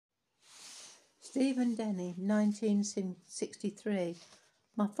Stephen Denny, 1963.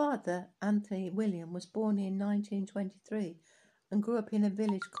 My father, Anthony William, was born in 1923 and grew up in a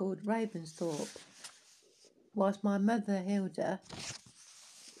village called Ravensthorpe, whilst my mother, Hilda,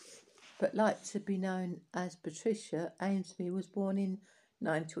 but liked to be known as Patricia Amesby, was born in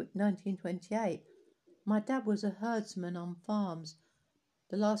 1928. My dad was a herdsman on farms.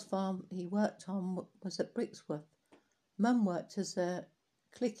 The last farm he worked on was at Brixworth. Mum worked as a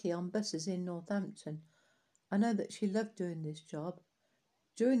clicky on buses in Northampton. I know that she loved doing this job.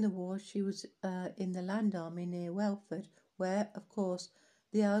 During the war, she was in the Land Army near Welford, where, of course,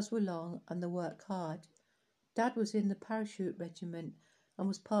 the hours were long and the work hard. Dad was in the parachute regiment and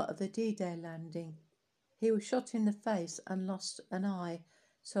was part of the D-Day landing. He was shot in the face and lost an eye,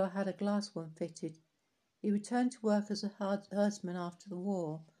 so I had a glass one fitted. He returned to work as a herdsman after the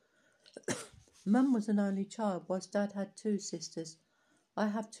war. Mum was an only child, whilst Dad had two sisters. I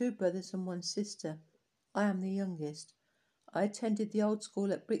have two brothers and one sister. I am the youngest. I attended the old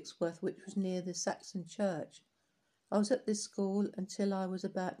school at Brixworth, which was near the Saxon church. I was at this school until I was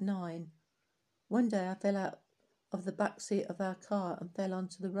about 9. One day I fell out of the back seat of our car and fell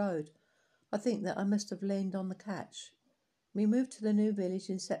onto the road. I think that I must have leaned on the catch. We moved to the new village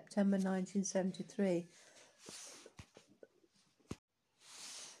in September 1973.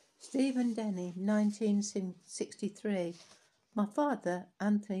 Stephen Denny, 1963. My father,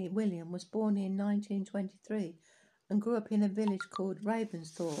 Anthony William, was born in 1923 and grew up in a village called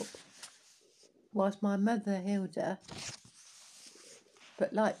Ravensthorpe, whilst my mother, Hilda,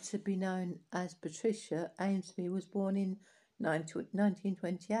 but liked to be known as Patricia Amesby, was born in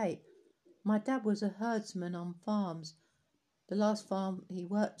 1928. My dad was a herdsman on farms. The last farm he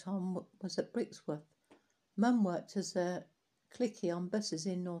worked on was at Brixworth. Mum worked as a clicky on buses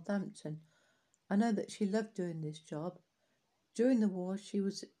in Northampton. I know that she loved doing this job. During the war, she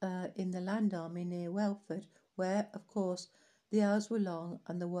was in the Land Army near Welford, where, of course, the hours were long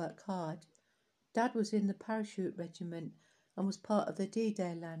and the work hard. Dad was in the parachute regiment and was part of the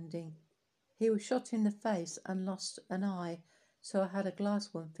D-Day landing. He was shot in the face and lost an eye, so I had a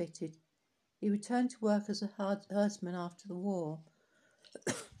glass one fitted. He returned to work as a herdsman after the war.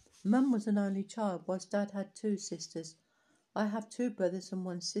 Mum was an only child, whilst Dad had two sisters. I have two brothers and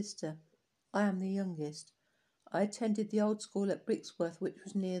one sister. I am the youngest. I attended the old school at Brixworth, which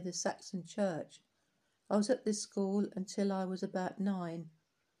was near the Saxon church. I was at this school until I was about 9.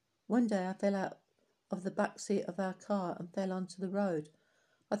 One day I fell out of the back seat of our car and fell onto the road.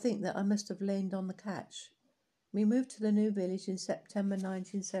 I think that I must have leaned on the catch. We moved to the new village in September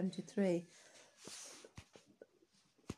 1973.